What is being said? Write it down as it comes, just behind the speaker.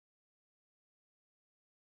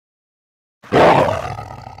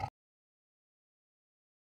Welcome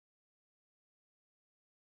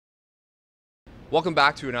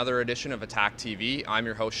back to another edition of Attack TV. I'm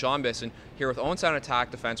your host, Sean Bisson, here with Owen Sound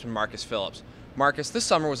Attack defenseman Markus Phillips. Markus, this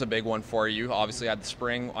summer was a big one for you. Obviously, you had the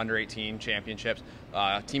spring under-18 championships,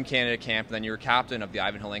 Team Canada camp, and then you were captain of the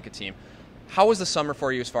Hlinka team. How was the summer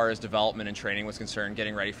for you as far as development and training was concerned,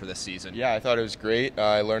 getting ready for this season? Yeah, I thought it was great.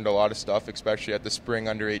 I learned a lot of stuff, especially at the spring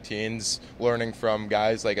under-18s, learning from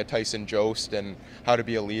guys like a Tyson Jost and how to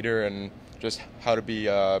be a leader and just how to be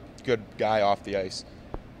a good guy off the ice.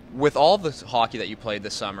 With all the hockey that you played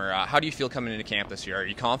this summer, how do you feel coming into camp this year? Are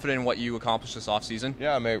you confident in what you accomplished this offseason?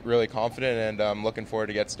 Yeah, I'm really confident, and I'm looking forward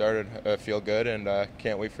to get started. I feel good, and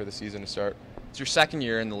can't wait for the season to start. It's your second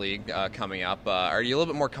year in the league coming up. Are you a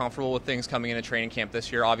little bit more comfortable with things coming into training camp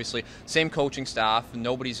this year? Obviously, same coaching staff.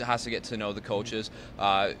 Nobody has to get to know the coaches.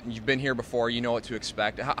 You've been here before. You know what to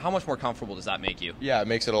expect. How much more comfortable does that make you? Yeah, it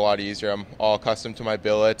makes it a lot easier. I'm all accustomed to my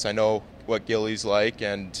billets. I know what Gilly's like,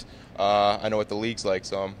 and I know what the league's like,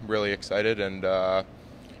 so I'm really excited and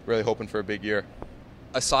really hoping for a big year.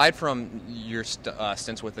 Aside from your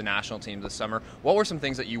stints with the national team this summer, what were some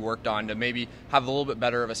things that you worked on to maybe have a little bit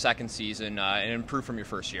better of a second season and improve from your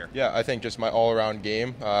first year? Yeah, I think just my all-around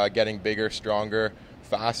game, getting bigger, stronger,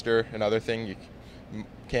 faster. Another thing, you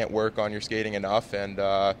can't work on your skating enough, and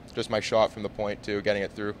just my shot from the point to getting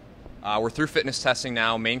it through. We're through fitness testing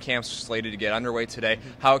now. Main camp's slated to get underway today.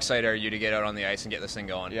 How excited are you to get out on the ice and get this thing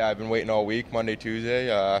going? Yeah, I've been waiting all week, Monday,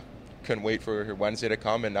 Tuesday. Couldn't wait for Wednesday to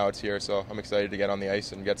come, and now it's here, so I'm excited to get on the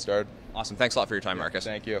ice and get started. Awesome. Thanks a lot for your time, Markus.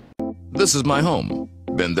 Thank you. This is my home.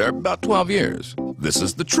 Been there about 12 years. This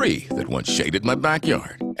is the tree that once shaded my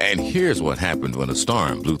backyard. And here's what happened when a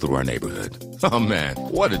storm blew through our neighborhood. Oh man,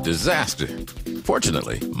 what a disaster.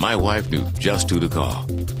 Fortunately, my wife knew just who to call.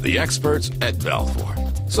 The experts at Balfour.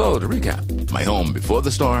 So to recap, my home before the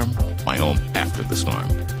storm, my home after the storm.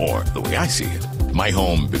 Or the way I see it, my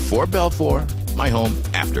home before Balfour, my home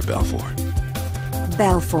after Balfour.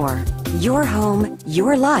 Balfour, your home,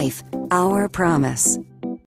 your life, our promise.